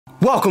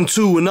Welcome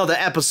to another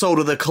episode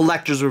of the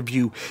Collector's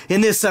Review.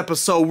 In this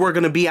episode, we're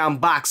going to be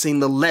unboxing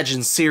the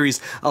Legends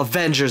Series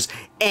Avengers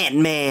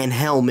Ant-Man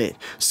helmet.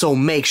 So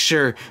make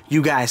sure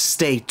you guys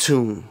stay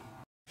tuned.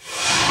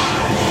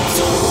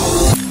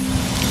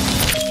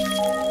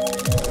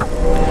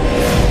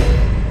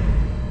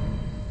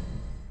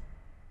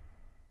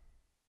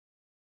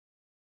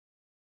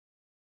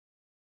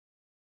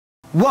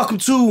 Welcome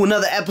to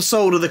another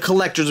episode of the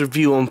Collector's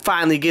Review. I'm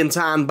finally getting to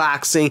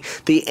unboxing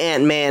the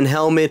Ant-Man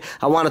helmet.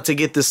 I wanted to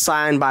get this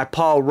signed by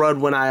Paul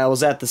Rudd when I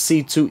was at the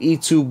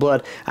C2E2,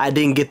 but I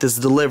didn't get this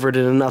delivered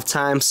in enough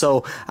time,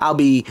 so I'll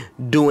be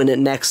doing it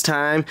next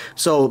time.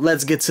 So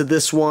let's get to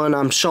this one.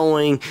 I'm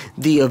showing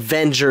the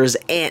Avengers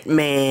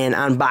Ant-Man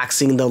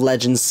unboxing the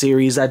Legends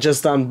series. I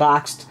just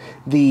unboxed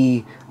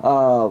the,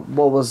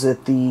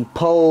 the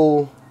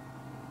Poe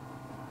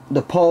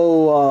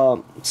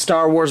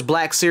Star Wars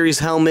Black Series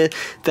helmet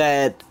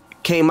that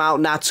came out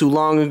not too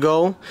long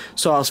ago.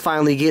 So I was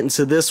finally getting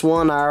to this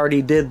one. I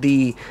already did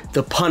the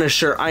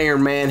Punisher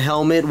Iron Man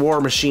helmet,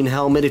 War Machine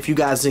helmet. If you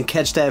guys didn't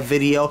catch that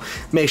video,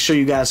 make sure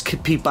you guys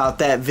peep out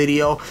that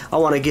video. I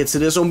want to get to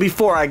this one.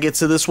 Before I get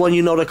to this one,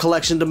 you know the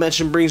Collection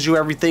Dimension brings you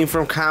everything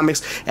from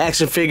comics,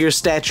 action figures,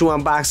 statue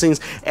unboxings,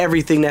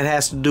 everything that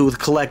has to do with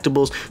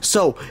collectibles.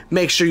 So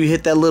make sure you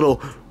hit that little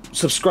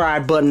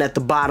subscribe button at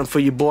the bottom for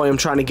your boy. I'm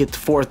trying to get to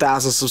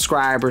 4,000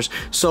 subscribers.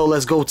 So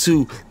let's go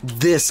to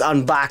this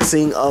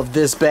unboxing of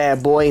this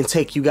bad boy and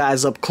take you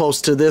guys up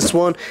close to this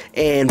one.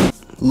 And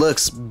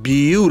looks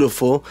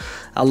beautiful.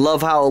 I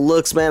love how it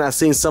looks, man. I've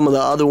seen some of the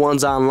other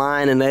ones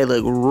online and they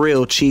look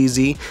real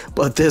cheesy,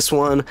 but this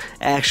one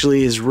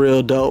actually is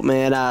real dope,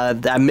 man.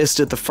 I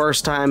missed it the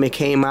first time it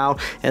came out,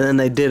 and then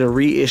they did a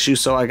reissue,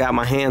 so I got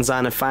my hands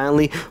on it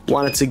finally.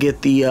 Wanted to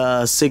get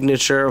the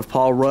signature of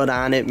Paul Rudd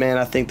on it, man.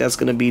 I think that's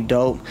gonna be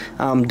dope.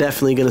 I'm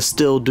definitely gonna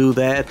still do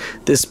that.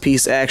 This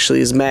piece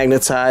actually is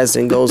magnetized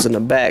and goes in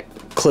the back,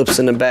 clips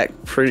in the back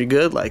pretty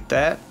good like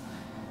that.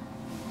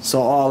 So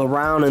all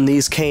around, and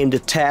these came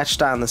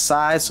detached on the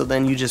side, so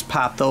then you just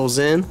pop those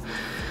in.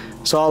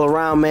 So all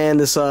around, man,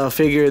 this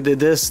figure,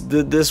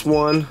 this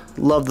one,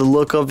 love the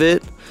look of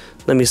it.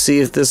 Let me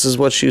see if this is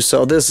what you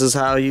saw. This is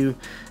how you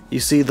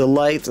see the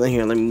lights.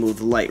 Here, let me move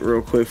the light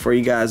real quick for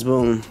you guys.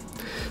 Boom.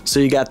 So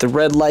you got the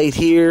red light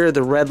here,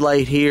 the red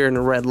light here, and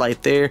the red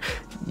light there.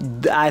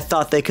 I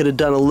thought they could have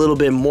done a little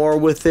bit more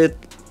with it.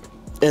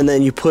 And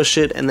then you push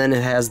it, and then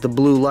it has the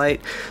blue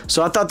light.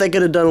 So I thought they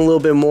could have done a little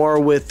bit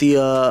more with the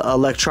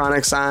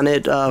electronics on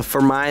it.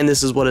 For mine,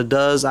 this is what it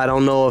does. I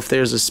don't know if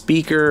there's a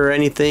speaker or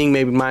anything.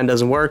 Maybe mine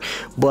doesn't work,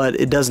 but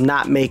it does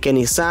not make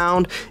any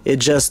sound. It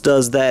just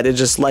does that. It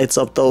just lights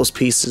up those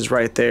pieces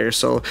right there.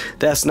 So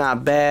that's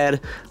not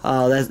bad.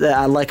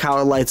 I like how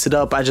it lights it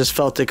up. I just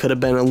felt it could have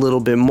been a little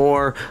bit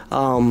more.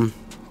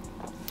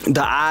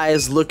 The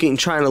eyes,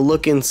 trying to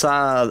look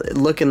inside,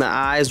 look in the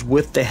eyes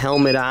with the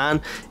helmet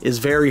on is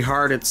very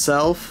hard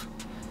itself.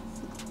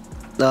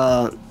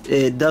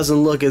 It doesn't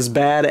look as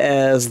bad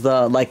as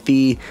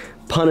the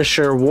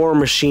Punisher War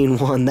Machine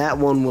one. That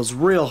one was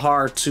real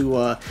hard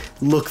to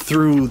look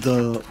through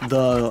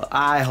the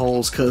eye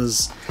holes,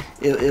 because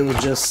it was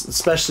just,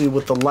 especially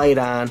with the light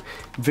on,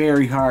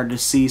 very hard to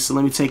see. So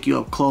let me take you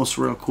up close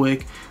real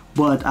quick.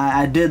 But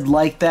I did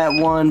like that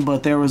one,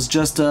 but there was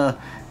just the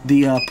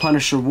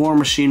Punisher War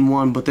Machine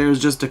one, but there was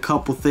just a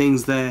couple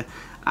things that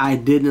I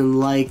didn't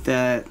like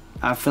that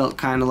I felt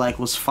kind of like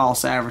was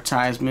false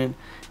advertisement.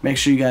 Make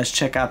sure you guys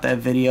check out that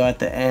video at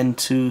the end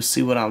to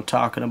see what I'm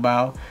talking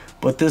about.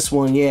 But this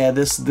one, yeah,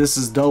 this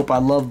is dope. I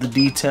love the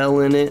detail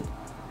in it,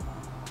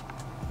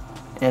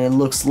 and it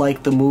looks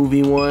like the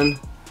movie one.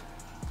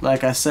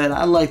 Like I said,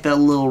 I like that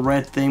little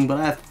red thing, but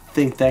I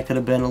think that could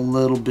have been a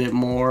little bit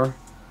more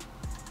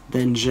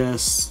than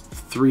just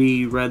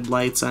 3 red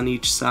lights on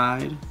each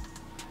side.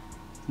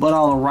 But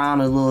all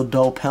around, a little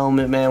dope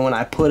helmet, man. When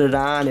I put it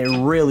on, it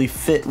really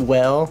fit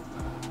well.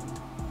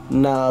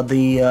 Now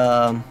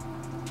the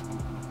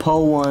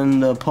Poe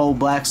one, the Poe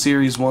Black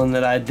Series one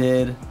that I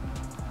did,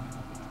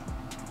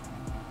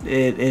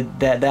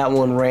 that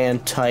one ran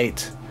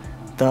tight.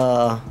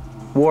 The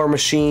War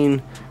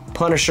Machine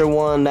Punisher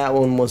one, that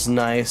one was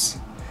nice.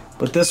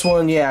 But this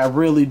one, yeah, I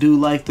really do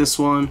like this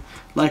one.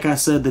 Like I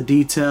said, the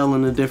detail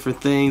and the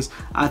different things.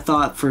 I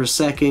thought for a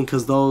second,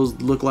 because those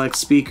look like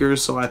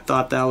speakers, so I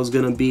thought that was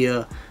going to be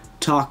a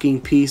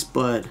talking piece,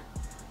 but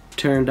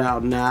turned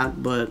out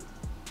not. But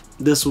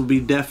this will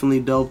be definitely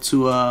dope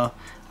to, I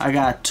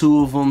got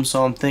 2 of them,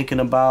 so I'm thinking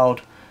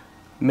about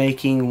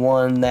making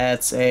one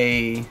that's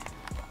a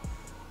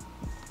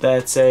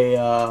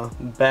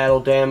battle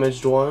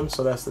damaged one.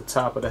 So that's the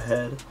top of the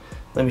head.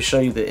 Let me show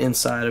you the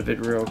inside of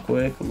it real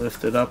quick.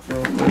 Lift it up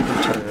real quick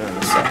and turn it on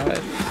the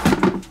side.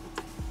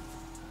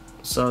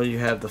 So you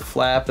have the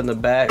flap in the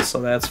back,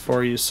 so that's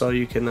for you, so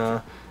you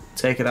can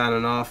take it on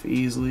and off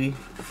easily.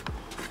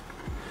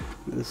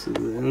 This is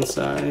the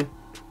inside.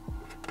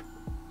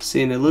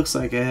 See, and it looks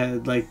like it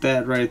had like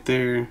that right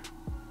there.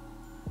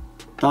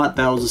 Thought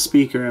that was a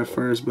speaker at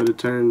first, but it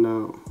turned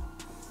out.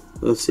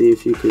 Let's see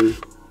if you can.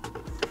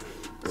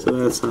 So So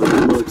that's how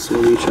it looks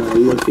when you try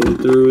looking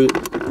through it.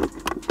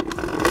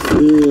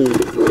 Yeah,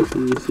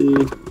 can you see?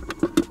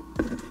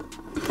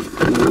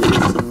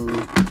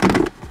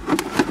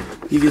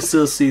 You can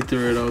still see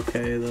through it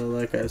okay though,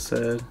 like I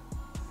said.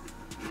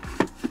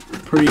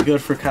 Pretty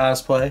good for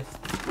cosplay.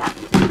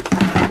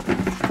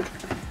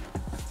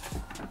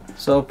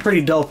 So pretty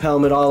dope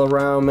helmet all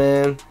around,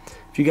 man.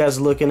 If you guys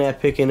are looking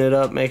at picking it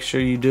up, make sure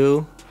you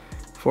do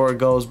before it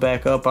goes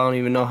back up. I don't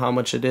even know how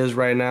much it is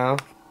right now.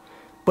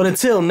 But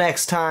until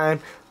next time,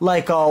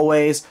 like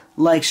always,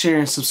 like, share,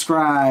 and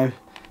subscribe.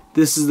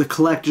 This is the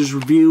Collector's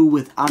Review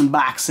with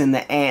unboxing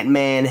the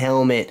Ant-Man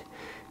helmet.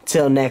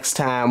 Till next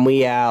time,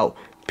 we out.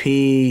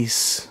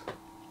 Peace.